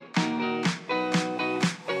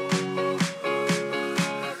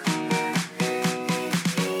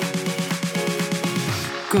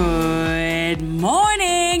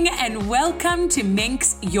Welcome to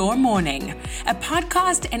Minx Your Morning, a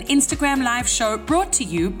podcast and Instagram live show brought to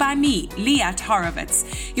you by me, Liat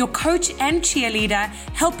Horowitz, your coach and cheerleader,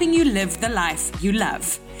 helping you live the life you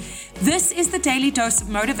love. This is the daily dose of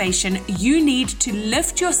motivation you need to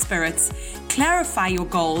lift your spirits, clarify your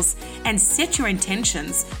goals, and set your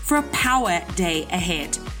intentions for a power day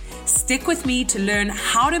ahead. Stick with me to learn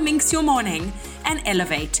how to minx your morning and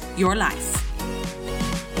elevate your life.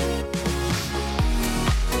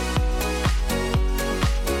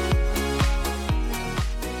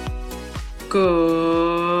 Good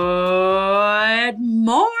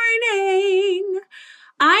morning.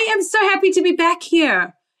 I am so happy to be back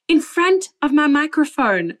here in front of my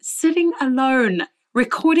microphone, sitting alone,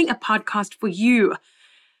 recording a podcast for you.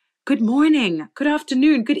 Good morning, good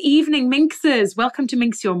afternoon, good evening, Minxes. Welcome to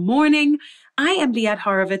Minx Your Morning. I am Liat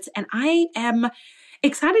Horowitz, and I am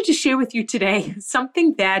excited to share with you today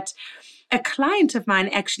something that a client of mine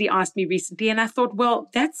actually asked me recently, and I thought, well,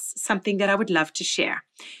 that's something that I would love to share.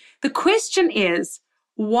 The question is,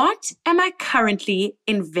 what am I currently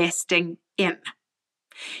investing in?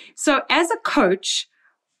 So as a coach,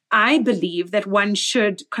 I believe that one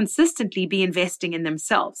should consistently be investing in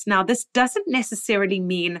themselves. Now, this doesn't necessarily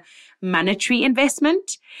mean monetary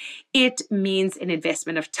investment. It means an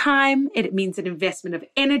investment of time. It means an investment of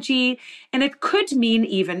energy. And it could mean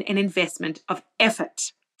even an investment of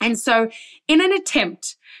effort. And so in an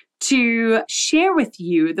attempt to share with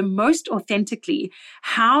you the most authentically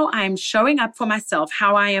how I'm showing up for myself,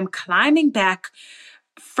 how I am climbing back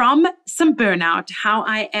from some burnout, how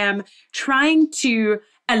I am trying to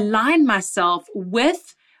align myself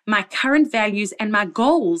with my current values and my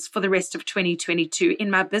goals for the rest of 2022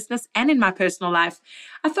 in my business and in my personal life,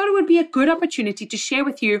 I thought it would be a good opportunity to share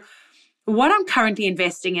with you what I'm currently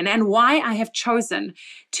investing in and why I have chosen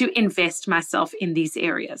to invest myself in these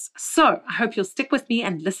areas. So I hope you'll stick with me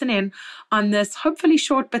and listen in on this hopefully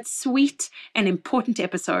short but sweet and important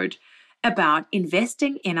episode about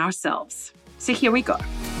investing in ourselves. So here we go.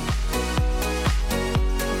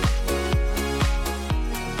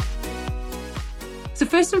 So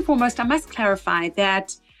first and foremost, I must clarify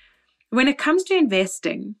that when it comes to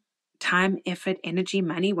investing, time, effort, energy,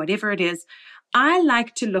 money, whatever it is, I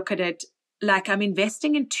like to look at it like I'm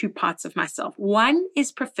investing in two parts of myself. One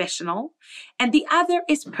is professional and the other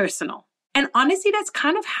is personal. And honestly, that's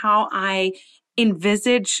kind of how I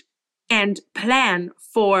envisage and plan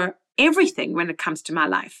for everything when it comes to my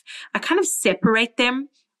life. I kind of separate them,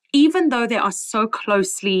 even though they are so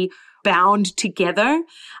closely bound together.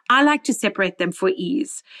 I like to separate them for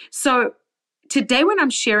ease. So today, when I'm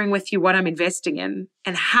sharing with you what I'm investing in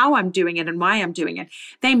and how I'm doing it and why I'm doing it,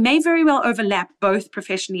 they may very well overlap both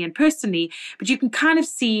professionally and personally, but you can kind of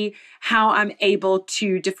see how I'm able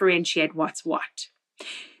to differentiate what's what.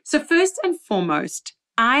 So first and foremost,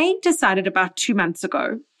 I decided about 2 months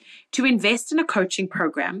ago to invest in a coaching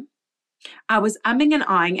program. I was umming and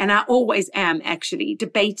ahhing, and I always am actually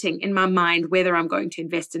debating in my mind whether I'm going to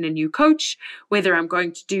invest in a new coach, whether I'm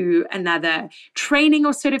going to do another training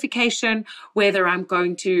or certification, whether I'm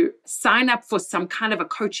going to sign up for some kind of a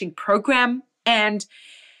coaching program. And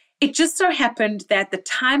it just so happened that the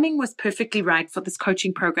timing was perfectly right for this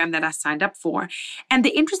coaching program that I signed up for. And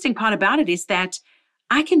the interesting part about it is that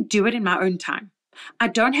I can do it in my own time. I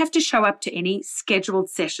don't have to show up to any scheduled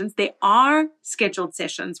sessions. There are scheduled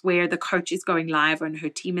sessions where the coach is going live and her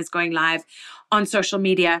team is going live on social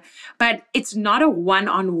media, but it's not a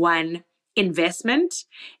one-on-one investment.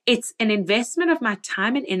 It's an investment of my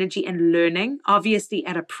time and energy and learning, obviously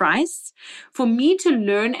at a price, for me to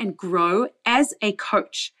learn and grow as a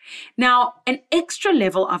coach. Now, an extra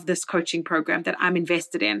level of this coaching program that I'm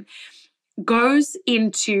invested in goes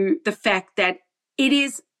into the fact that it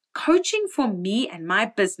is coaching for me and my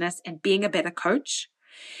business and being a better coach.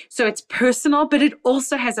 So it's personal, but it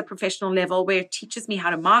also has a professional level where it teaches me how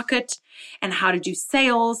to market and how to do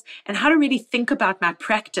sales and how to really think about my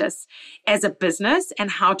practice as a business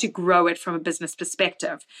and how to grow it from a business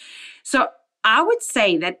perspective. So I would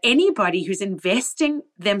say that anybody who's investing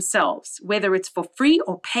themselves, whether it's for free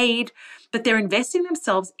or paid, but they're investing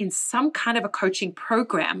themselves in some kind of a coaching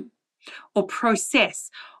program or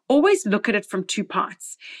process, always look at it from two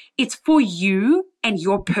parts. It's for you and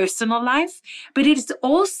your personal life, but it is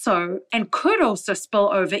also and could also spill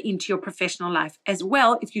over into your professional life as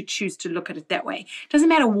well if you choose to look at it that way. It doesn't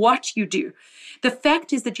matter what you do. The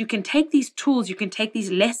fact is that you can take these tools, you can take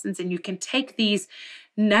these lessons, and you can take these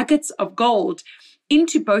nuggets of gold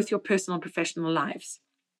into both your personal and professional lives.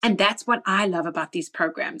 And that's what I love about these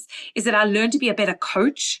programs, is that I learn to be a better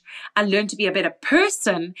coach, I learn to be a better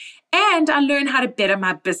person, and I learn how to better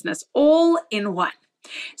my business all in one.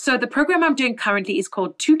 So the program I'm doing currently is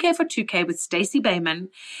called 2K for 2K with Stacey Bayman.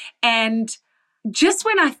 And just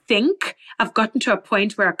when I think I've gotten to a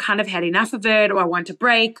point where I kind of had enough of it, or I want a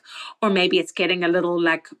break, or maybe it's getting a little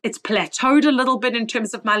like it's plateaued a little bit in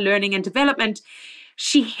terms of my learning and development,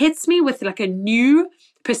 she hits me with like a new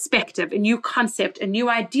perspective, a new concept, a new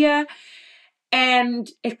idea. And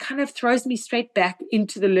it kind of throws me straight back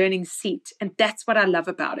into the learning seat. And that's what I love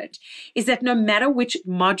about it, is that no matter which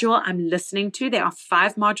module I'm listening to, there are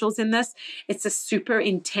 5 modules in this. It's a super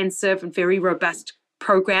intensive and very robust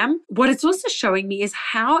program. What it's also showing me is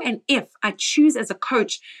how and if I choose as a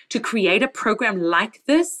coach to create a program like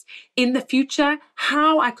this in the future,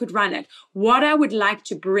 how I could run it, what I would like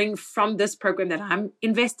to bring from this program that I'm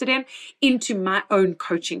invested in into my own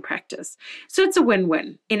coaching practice. So it's a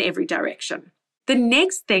win-win in every direction. The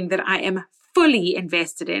next thing that I am fully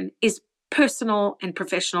invested in is personal and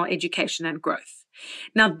professional education and growth.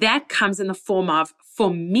 Now that comes in the form of,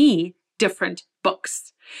 for me, different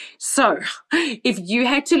books. So if you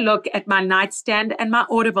had to look at my nightstand and my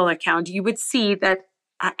Audible account, you would see that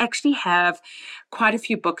I actually have quite a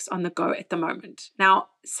few books on the go at the moment. Now,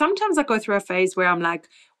 sometimes I go through a phase where I'm like,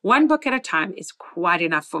 one book at a time is quite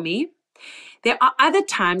enough for me. There are other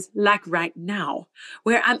times, like right now,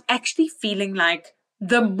 where I'm actually feeling like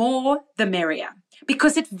the more, the merrier,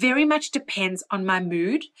 because it very much depends on my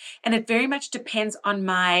mood, and it very much depends on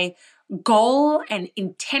my goal and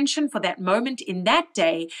intention for that moment in that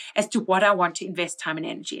day as to what I want to invest time and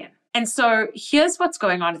energy in. And so here's what's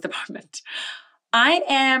going on at the moment. I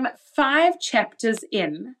am 5 chapters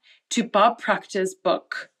in to Bob Proctor's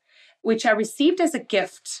book, which I received as a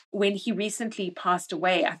gift when he recently passed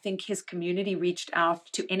away. I think his community reached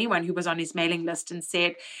out to anyone who was on his mailing list and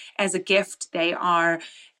said, as a gift, they are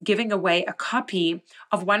giving away a copy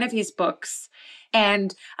of one of his books.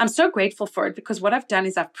 And I'm so grateful for it, because what I've done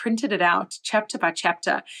is I've printed it out chapter by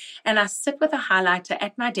chapter, and I sit with a highlighter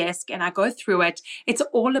at my desk and I go through it. It's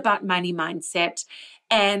all about money mindset,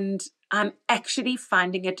 and I'm actually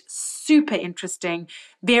finding it super interesting,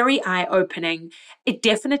 very eye-opening. It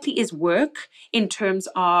definitely is work in terms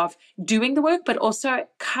of doing the work, but also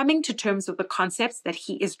coming to terms with the concepts that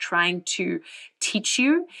he is trying to teach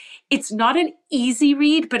you. It's not an easy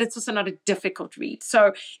read, but it's also not a difficult read.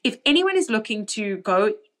 So if anyone is looking to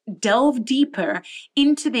go delve deeper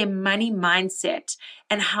into their money mindset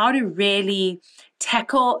and how to really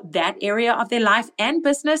tackle that area of their life and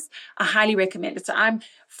business, I highly recommend it. So I'm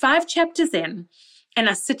 5 chapters in, and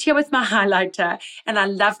I sit here with my highlighter, and I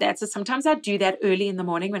love that. So sometimes I do that early in the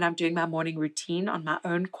morning when I'm doing my morning routine on my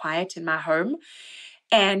own, quiet in my home.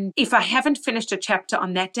 And if I haven't finished a chapter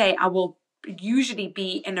on that day, I will usually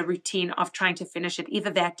be in a routine of trying to finish it either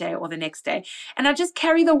that day or the next day. And I just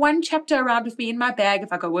carry the one chapter around with me in my bag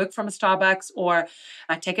if I go work from a Starbucks, or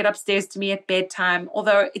I take it upstairs to me at bedtime,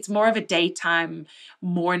 although it's more of a daytime,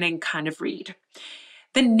 morning kind of read.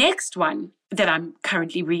 The next one that I'm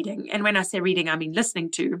currently reading, and when I say reading, I mean listening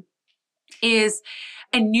to, is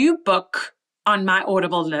a new book on my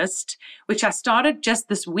Audible list, which I started just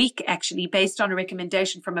this week, actually, based on a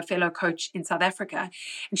recommendation from a fellow coach in South Africa.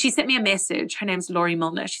 And she sent me a message. Her name's Laurie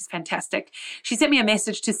Milner. She's fantastic. She sent me a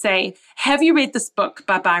message to say, have you read this book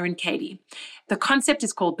by Byron Katie? The concept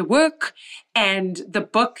is called The Work, and the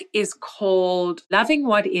book is called Loving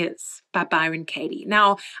What Is by Byron Katie.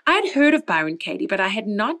 Now, I had heard of Byron Katie, but I had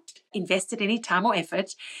not invested any time or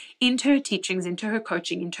effort into her teachings, into her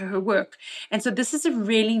coaching, into her work. And so this is a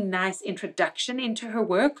really nice introduction into her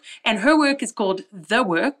work, and her work is called The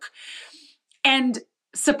Work. And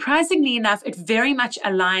surprisingly enough, it very much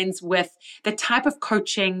aligns with the type of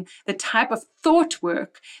coaching, the type of thought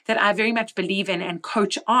work that I very much believe in and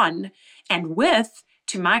coach on and with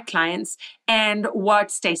to my clients, and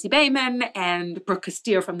what Stacey Bayman and Brooke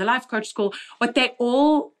Castillo from the Life Coach School, what they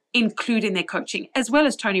all include in their coaching, as well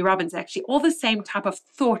as Tony Robbins, actually, all the same type of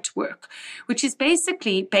thought work, which is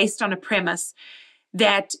basically based on a premise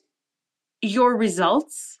that your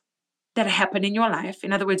results that happen in your life,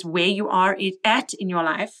 in other words, where you are at in your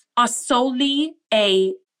life, are solely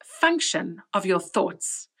a function of your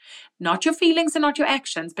thoughts. Not your feelings and not your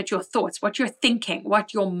actions, but your thoughts, what you're thinking,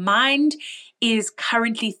 what your mind is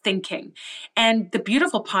currently thinking. And the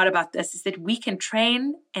beautiful part about this is that we can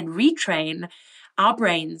train and retrain our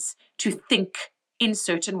brains to think in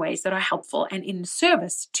certain ways that are helpful and in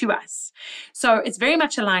service to us. So it's very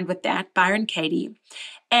much aligned with that, Byron Katie.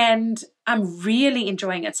 And I'm really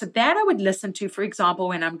enjoying it. So that I would listen to, for example,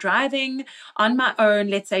 when I'm driving on my own,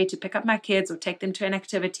 let's say to pick up my kids or take them to an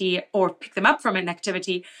activity or pick them up from an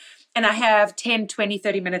activity. And I have 10, 20,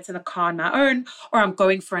 30 minutes in the car on my own, or I'm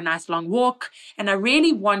going for a nice long walk. And I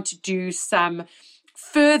really want to do some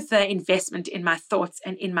further investment in my thoughts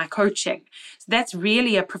and in my coaching. So that's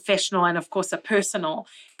really a professional and, of course, a personal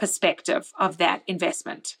perspective of that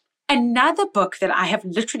investment. Another book that I have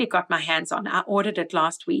literally got my hands on, I ordered it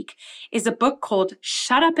last week, is a book called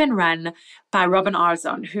Shut Up and Run by Robin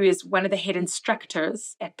Arzon, who is one of the head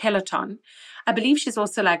instructors at Peloton. I believe she's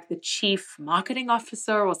also like the chief marketing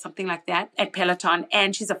officer or something like that at Peloton.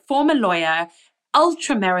 And she's a former lawyer,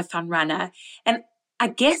 ultra marathon runner. And I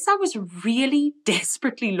guess I was really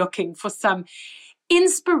desperately looking for some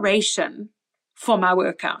inspiration for my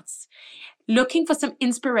workouts, looking for some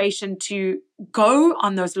inspiration to go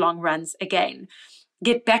on those long runs again,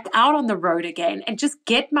 get back out on the road again, and just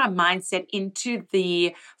get my mindset into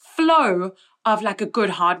the flow of like a good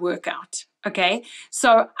hard workout. Okay.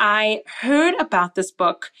 So I heard about this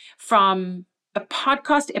book from a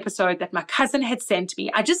podcast episode that my cousin had sent me.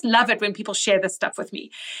 I just love it when people share this stuff with me.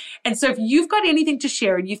 And so if you've got anything to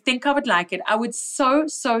share and you think I would like it, I would so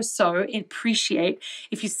appreciate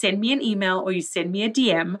if you send me an email or you send me a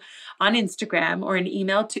DM on Instagram or an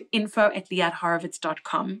email to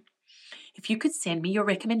info@liathorowitz.com. If you could send me your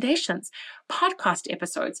recommendations, podcast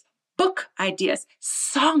episodes, book ideas,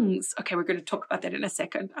 songs. Okay, we're going to talk about that in a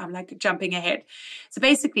second. I'm like jumping ahead. So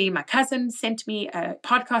basically, my cousin sent me a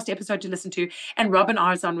podcast episode to listen to, and Robin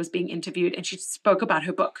Arzon was being interviewed, and she spoke about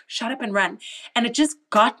her book, Shut Up and Run. And it just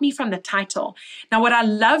got me from the title. Now, what I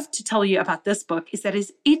love to tell you about this book is that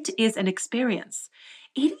it is an experience.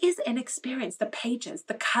 It is an experience. The pages,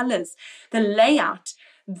 the colors, the layout,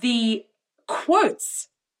 the quotes,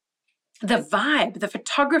 the vibe, the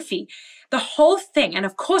photography, the whole thing, and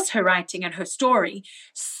of course her writing and her story,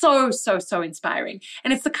 so inspiring.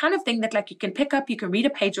 And it's the kind of thing that like you can pick up, you can read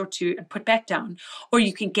a page or two and put back down, or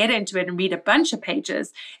you can get into it and read a bunch of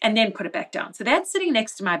pages and then put it back down. So that's sitting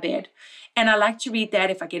next to my bed. And I like to read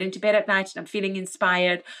that if I get into bed at night and I'm feeling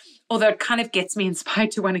inspired, although it kind of gets me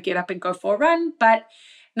inspired to want to get up and go for a run. But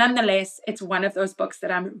nonetheless, it's one of those books that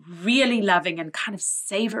I'm really loving and kind of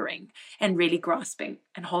savoring and really grasping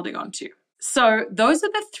and holding on to. So those are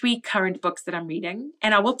the 3 current books that I'm reading.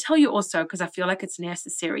 And I will tell you also, because I feel like it's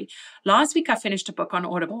necessary. Last week, I finished a book on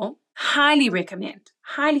Audible. Highly recommend.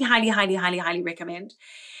 Highly recommend.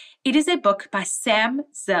 It is a book by Sam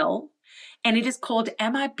Zell, and it is called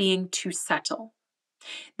Am I Being Too Subtle?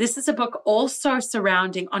 This is a book also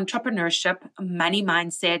surrounding entrepreneurship, money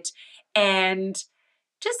mindset, and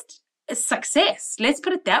just success. Let's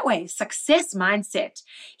put it that way. Success mindset.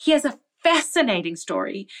 He has a fascinating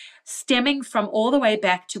story stemming from all the way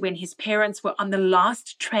back to when his parents were on the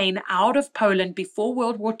last train out of Poland before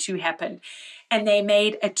World War II happened. And they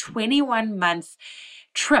made a 21-month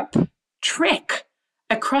trek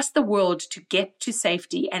across the world to get to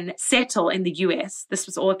safety and settle in the US. This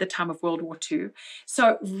was all at the time of World War II.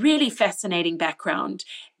 So really fascinating background.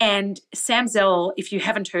 And Sam Zell, if you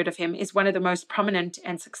haven't heard of him, is one of the most prominent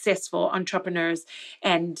and successful entrepreneurs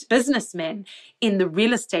and businessmen in the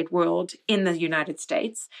real estate world in the United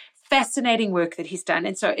States. Fascinating work that he's done.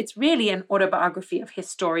 And so it's really an autobiography of his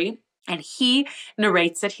story. And he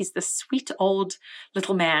narrates it. He's the sweet old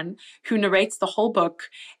little man who narrates the whole book.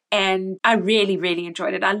 And I really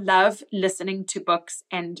enjoyed it. I love listening to books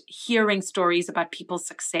and hearing stories about people's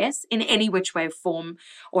success in any which way, form,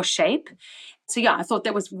 or shape. So yeah, I thought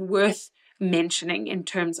that was worth mentioning in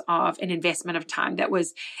terms of an investment of time. That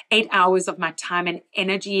was 8 hours of my time and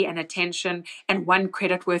energy and attention and 1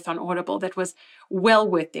 credit worth on Audible. That was well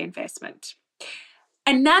worth the investment.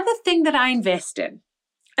 Another thing that I invest in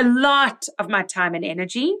a lot of my time and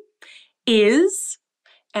energy is,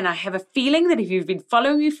 and I have a feeling that if you've been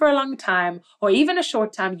following me for a long time or even a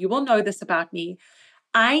short time, you will know this about me.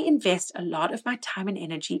 I invest a lot of my time and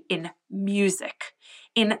energy in music,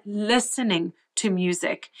 in listening to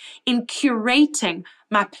music, in curating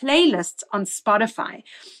my playlists on Spotify,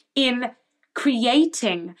 in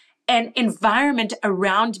creating an environment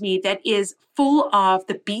around me that is full of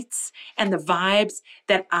the beats and the vibes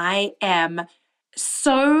that I am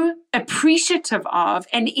so appreciative of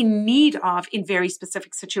and in need of in very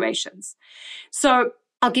specific situations. So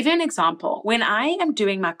I'll give you an example. When I am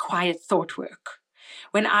doing my quiet thought work,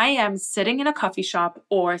 when I am sitting in a coffee shop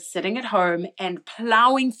or sitting at home and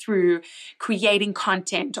plowing through creating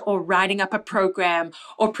content or writing up a program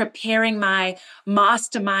or preparing my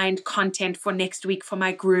mastermind content for next week for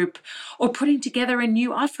my group or putting together a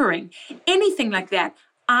new offering, anything like that,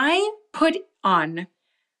 I put on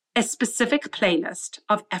a specific playlist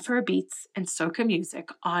of Afrobeats and soca music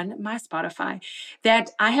on my Spotify that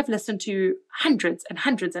I have listened to hundreds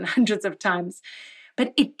of times,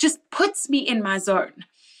 but it just puts me in my zone.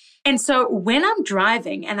 And so when I'm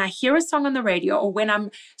driving and I hear a song on the radio, or when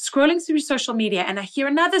I'm scrolling through social media and I hear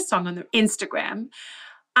another song on the Instagram,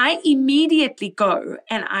 I immediately go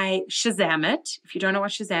and I Shazam it. If you don't know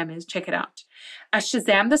what Shazam is, check it out. I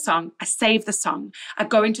Shazam the song, I save the song, I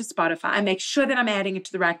go into Spotify, I make sure that I'm adding it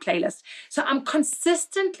to the right playlist. So I'm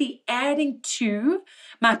consistently adding to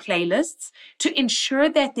my playlists to ensure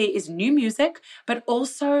that there is new music, but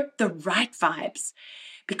also the right vibes.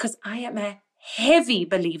 Because I am a heavy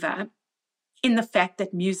believer in the fact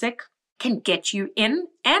that music can get you in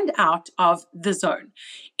and out of the zone,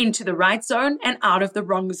 into the right zone and out of the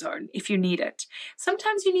wrong zone if you need it.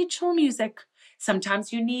 Sometimes you need chill music.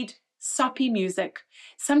 Sometimes you need soppy music.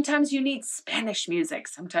 Sometimes you need Spanish music.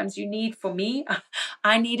 Sometimes you need, for me,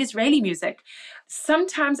 I need Israeli music.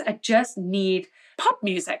 Sometimes I just need pop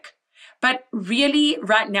music. But really,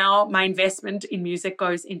 right now, my investment in music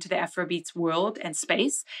goes into the Afrobeats world and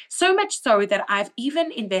space. So much so that I've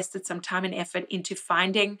even invested some time and effort into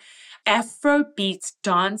finding Afrobeats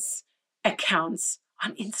dance accounts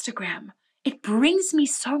on Instagram. It brings me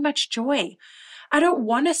so much joy. I don't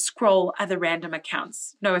want to scroll other random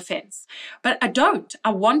accounts, no offense, but I don't.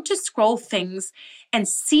 I want to scroll things and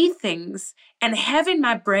see things and have in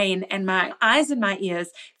my brain and my eyes and my ears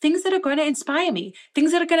things that are going to inspire me,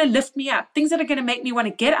 things that are going to lift me up, things that are going to make me want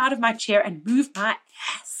to get out of my chair and move my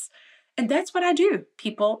ass. And that's what I do,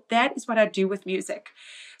 people. That is what I do with music.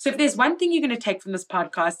 So if there's one thing you're going to take from this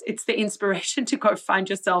podcast, it's the inspiration to go find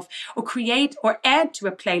yourself or create or add to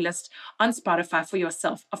a playlist on Spotify for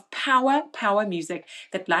yourself of power music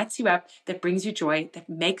that lights you up, that brings you joy, that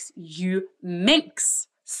makes you minx.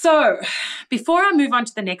 So before I move on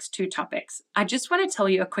to the next two topics, I just want to tell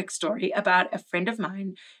you a quick story about a friend of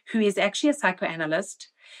mine who is actually a psychoanalyst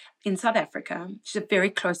in South Africa. She's a very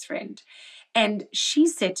close friend. And she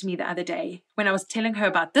said to me the other day, when I was telling her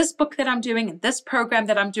about this book that I'm doing and this program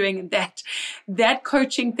that I'm doing and that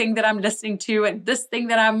coaching thing that I'm listening to and this thing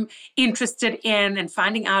that I'm interested in and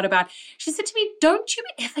finding out about, she said to me, don't you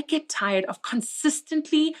ever get tired of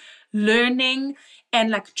consistently learning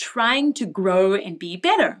and like trying to grow and be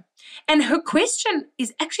better? And her question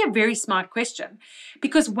is actually a very smart question,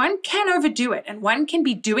 because one can overdo it and one can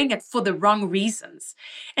be doing it for the wrong reasons.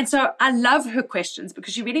 And so I love her questions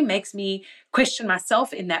because she really makes me question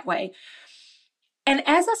myself in that way. And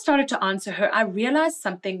as I started to answer her, I realized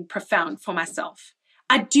something profound for myself.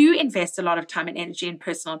 I do invest a lot of time and energy in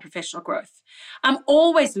personal and professional growth. I'm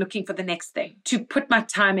always looking for the next thing to put my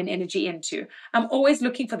time and energy into. I'm always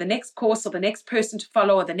looking for the next course or the next person to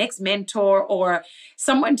follow or the next mentor or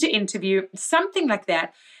someone to interview, something like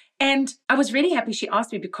that. And I was really happy she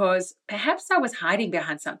asked me, because perhaps I was hiding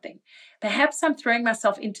behind something. Perhaps I'm throwing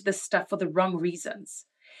myself into this stuff for the wrong reasons.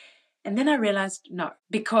 And then I realized no,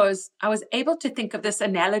 because I was able to think of this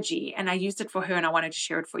analogy and I used it for her and I wanted to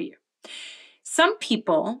share it for you. Some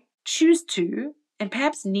people choose to, and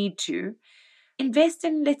perhaps need to, invest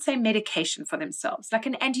in, let's say, medication for themselves, like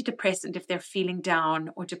an antidepressant if they're feeling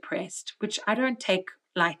down or depressed, which I don't take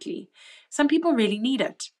lightly. Some people really need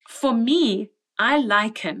it. For me, I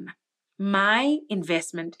liken my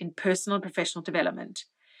investment in personal and professional development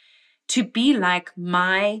to be like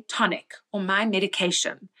my tonic or my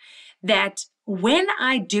medication, that when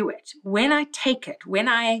I do it, when I take it, when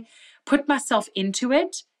I put myself into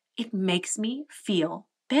it, it makes me feel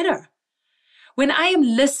better. When I am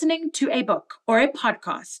listening to a book or a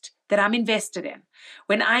podcast that I'm invested in,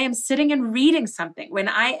 when I am sitting and reading something, when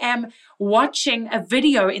I am watching a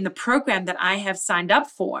video in the program that I have signed up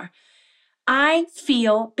for, I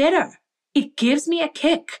feel better. It gives me a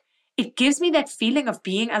kick. It gives me that feeling of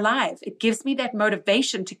being alive. It gives me that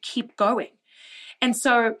motivation to keep going. And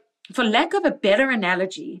so, for lack of a better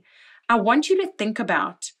analogy, I want you to think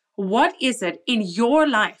about, what is it in your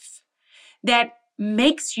life that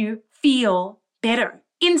makes you feel better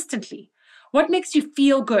instantly? What makes you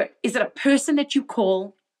feel good? Is it a person that you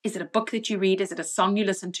call? Is it a book that you read? Is it a song you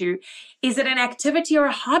listen to? Is it an activity or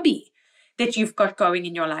a hobby that you've got going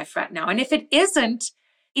in your life right now? And if it isn't,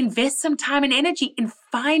 invest some time and energy in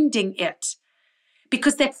finding it.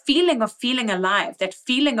 Because that feeling of feeling alive, that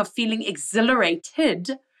feeling of feeling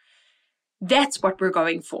exhilarated, that's what we're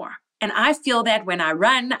going for. And I feel that when I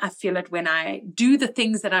run, I feel it when I do the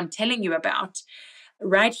things that I'm telling you about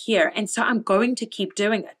right here. And so I'm going to keep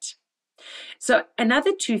doing it. So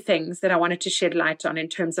another two things that I wanted to shed light on in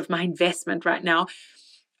terms of my investment right now,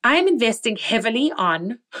 I'm investing heavily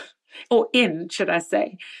on, or in, should I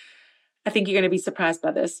say, I think you're going to be surprised by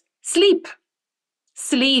this, sleep.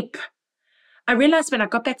 I realized when I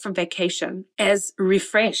got back from vacation, as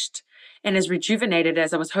refreshed and as rejuvenated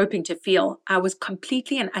as I was hoping to feel, I was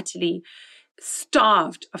completely and utterly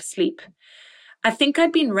starved of sleep. I think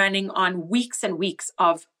I'd been running on weeks and weeks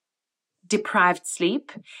of deprived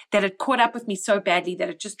sleep that had caught up with me so badly that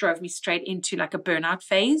it just drove me straight into like a burnout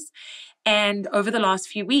phase. And over the last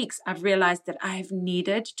few weeks, I've realized that I've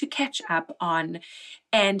needed to catch up on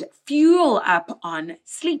and fuel up on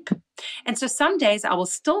sleep. And so some days I will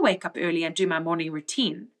still wake up early and do my morning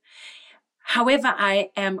routine. However,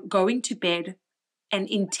 I am going to bed and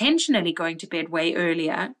intentionally going to bed way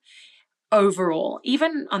earlier overall,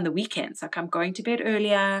 even on the weekends. Like I'm going to bed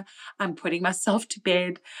earlier, I'm putting myself to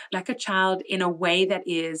bed like a child in a way that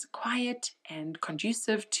is quiet and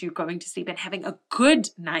conducive to going to sleep and having a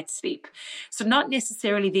good night's sleep. So not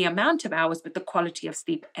necessarily the amount of hours, but the quality of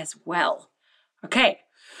sleep as well. Okay.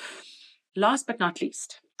 Last but not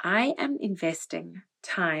least, I am investing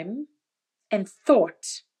time and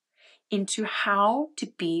thought into how to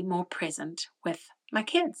be more present with my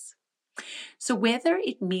kids. So whether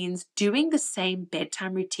it means doing the same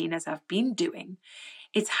bedtime routine as I've been doing,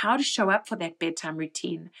 it's how to show up for that bedtime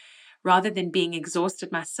routine rather than being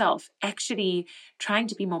exhausted myself, actually trying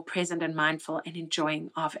to be more present and mindful and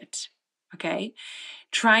enjoying of it. Okay?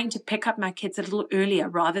 Trying to pick up my kids a little earlier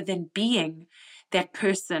rather than being that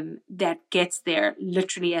person that gets there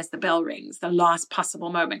literally as the bell rings, the last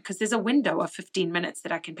possible moment, because there's a window of 15 minutes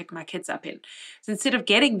that I can pick my kids up in. So instead of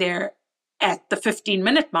getting there at the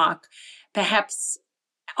 15-minute mark, perhaps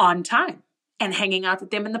on time, and hanging out with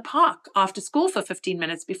them in the park after school for 15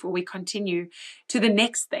 minutes before we continue to the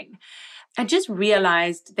next thing. I just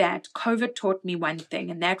realized that COVID taught me one thing,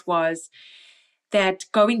 and that was that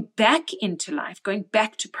going back into life, going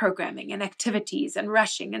back to programming and activities and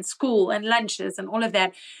rushing and school and lunches and all of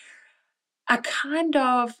that, I kind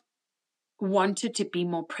of wanted to be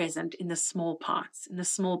more present in the small parts, in the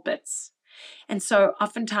small bits. And so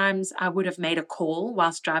oftentimes I would have made a call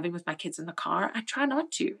whilst driving with my kids in the car. I try not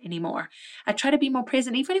to anymore. I try to be more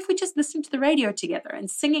present, even if we just listen to the radio together and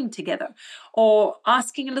singing together or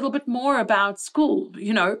asking a little bit more about school,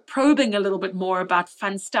 probing a little bit more about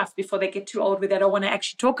fun stuff before they get too old where they don't want to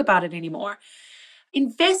actually talk about it anymore.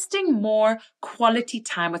 Investing more quality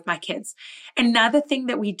time with my kids. Another thing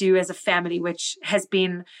that we do as a family, which has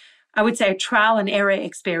been, I would say, a trial and error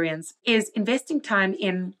experience, is investing time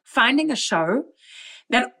in finding a show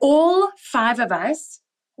that all 5 of us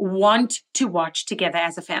want to watch together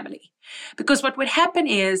as a family. Because what would happen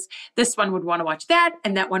is this one would want to watch that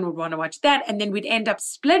and that one would want to watch that. And then we'd end up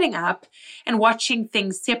splitting up and watching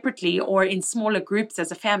things separately or in smaller groups as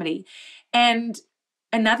a family. And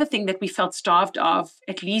another thing that we felt starved of,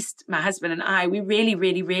 at least my husband and I, we really,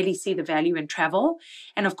 really, really see the value in travel.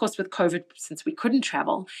 And of course, with COVID, since we couldn't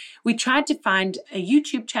travel, we tried to find a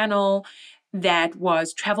YouTube channel that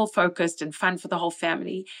was travel focused and fun for the whole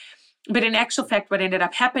family. But in actual fact, what ended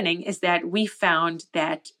up happening is that we found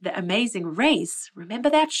that The Amazing Race, remember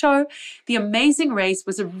that show? The Amazing Race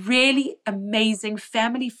was a really amazing,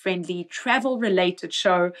 family-friendly, travel-related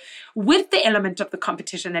show with the element of the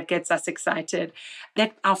competition that gets us excited,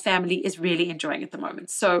 that our family is really enjoying at the moment.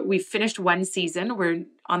 So we've finished 1 season. We're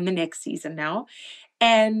on the next season now.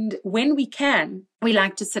 And when we can, we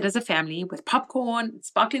like to sit as a family with popcorn,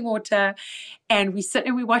 sparkling water, and we sit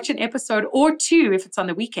and we watch an episode or 2, if it's on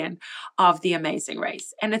the weekend, of The Amazing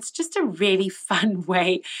Race. And it's just a really fun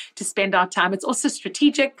way to spend our time. It's also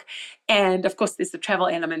strategic. And of course, there's the travel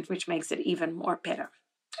element, which makes it even more better.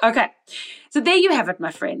 Okay, so there you have it, my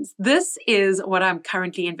friends. This is what I'm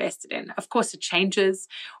currently invested in. Of course, it changes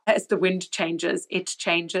as the wind changes, it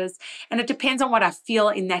changes, and it depends on what I feel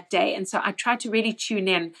in that day. And so I try to really tune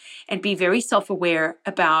in and be very self-aware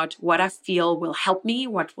about what I feel will help me,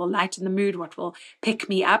 what will lighten the mood, what will pick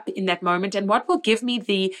me up in that moment, and what will give me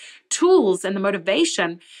the tools and the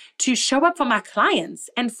motivation to show up for my clients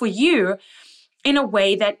and for you in a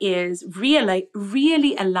way that is really,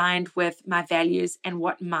 really aligned with my values and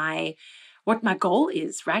what my goal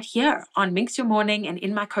is right here on Minx Your Morning and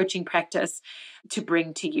in my coaching practice to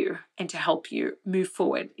bring to you and to help you move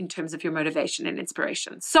forward in terms of your motivation and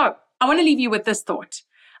inspiration. So I want to leave you with this thought.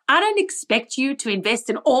 I don't expect you to invest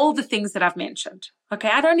in all the things that I've mentioned. Okay,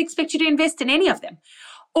 I don't expect you to invest in any of them.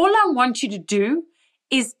 All I want you to do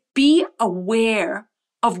is be aware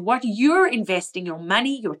of what you're investing your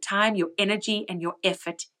money, your time, your energy, and your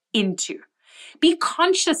effort into. Be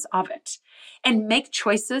conscious of it and make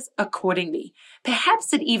choices accordingly.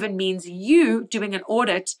 Perhaps it even means you doing an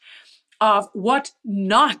audit of what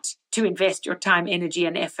not to invest your time, energy,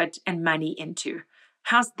 and effort and money into.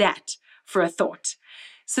 How's that for a thought?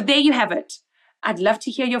 So there you have it. I'd love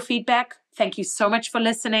to hear your feedback. Thank you so much for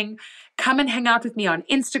listening. Come and hang out with me on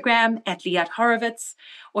Instagram at Liat Horowitz,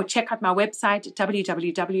 or check out my website at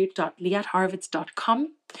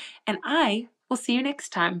www.liathorowitz.com. And I We'll see you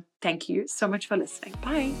next time. Thank you so much for listening.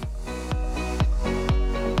 Bye.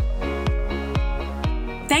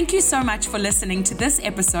 Thank you so much for listening to this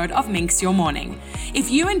episode of Minx Your Morning. If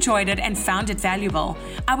you enjoyed it and found it valuable,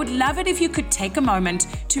 I would love it if you could take a moment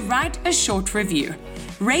to write a short review.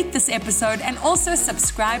 Rate this episode and also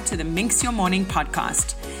subscribe to the Minx Your Morning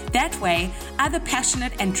podcast. That way, other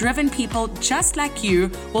passionate and driven people just like you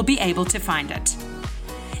will be able to find it.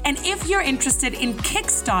 And if you're interested in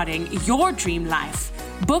kickstarting your dream life,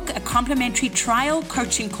 book a complimentary trial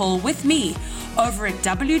coaching call with me over at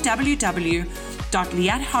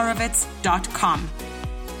www.liathorowitz.com.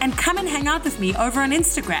 And come and hang out with me over on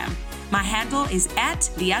Instagram. My handle is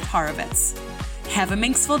 @LiatHorowitz. Have a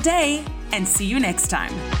minxful day and see you next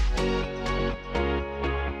time.